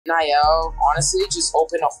NIL, honestly, just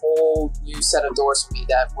opened a whole new set of doors for me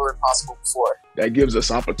that weren't possible before. That gives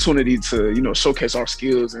us opportunity to, showcase our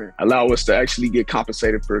skills and allow us to actually get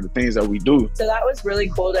compensated for the things that we do. So that was really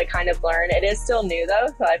cool to kind of learn. It is still new though,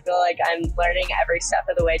 so I feel like I'm learning every step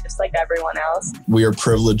of the way, just like everyone else. We are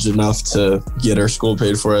privileged enough to get our school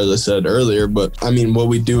paid for, as I said earlier, but I mean, what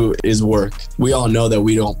we do is work. We all know that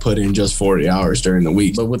we don't put in just 40 hours during the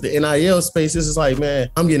week. But with the NIL space, this is like, man,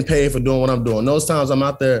 I'm getting paid for doing what I'm doing. Those times I'm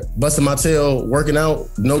out there busting my tail, working out,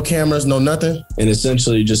 no cameras, no nothing. And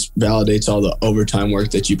essentially just validates all the overtime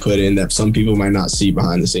work that you put in that some people might not see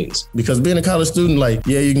behind the scenes. Because being a college student,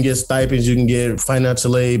 you can get stipends, you can get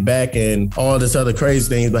financial aid back and all this other crazy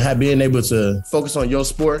things, but being able to focus on your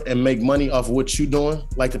sport and make money off of what you're doing,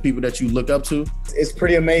 like the people that you look up to. It's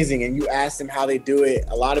pretty amazing. And you ask them how they do it.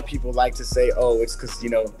 A lot of people like to say, oh, it's because,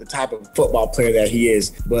 the type of football player that he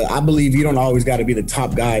is. But I believe you don't always got to be the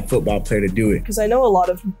top guy football player to do it. Because I know a lot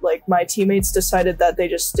of my teammates decided that they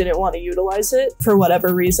just didn't want to utilize it for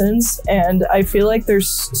whatever reasons. And I feel like there's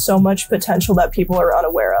so much potential that people are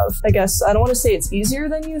unaware of. I guess I don't want to say it's easier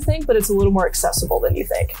than you think, but it's a little more accessible than you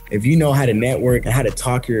think. If you know how to network and how to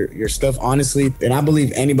talk your stuff honestly, then I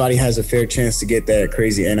believe anybody has a fair chance to get that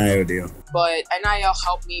crazy NIL deal. But NIL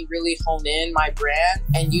helped me really hone in my brand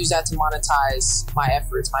and use that to monetize my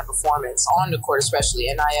efforts, my performance on the court especially.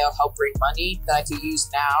 NIL helped bring money that I could use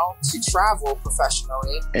now to travel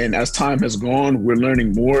professionally. And as time has gone, we're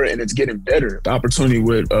learning more and it's getting better. The opportunity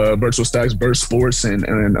with Virtual Stacks, Burst Sports, and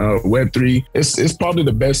Web3, it's probably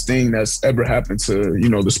the best thing that's ever happened to,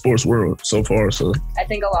 the sports world so far. So I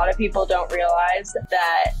think a lot of people don't realize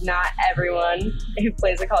that not everyone who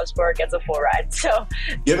plays a college sport gets a full ride. So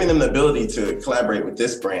giving them the ability to collaborate with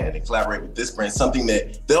this brand and collaborate with this brand, something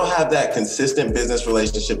that they'll have that consistent business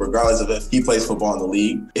relationship regardless of if he plays football in the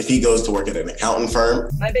league, if he goes to work at an accounting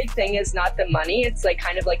firm. My big thing is not the money. It's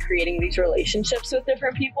kind of creating these relationships with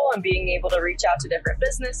different people and being able to reach out to different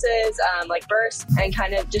businesses like Burst and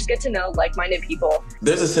kind of just get to know like-minded people.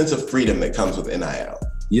 There's a sense of freedom that comes with NIL.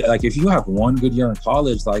 Yeah, if you have one good year in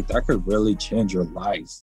college, that could really change your life.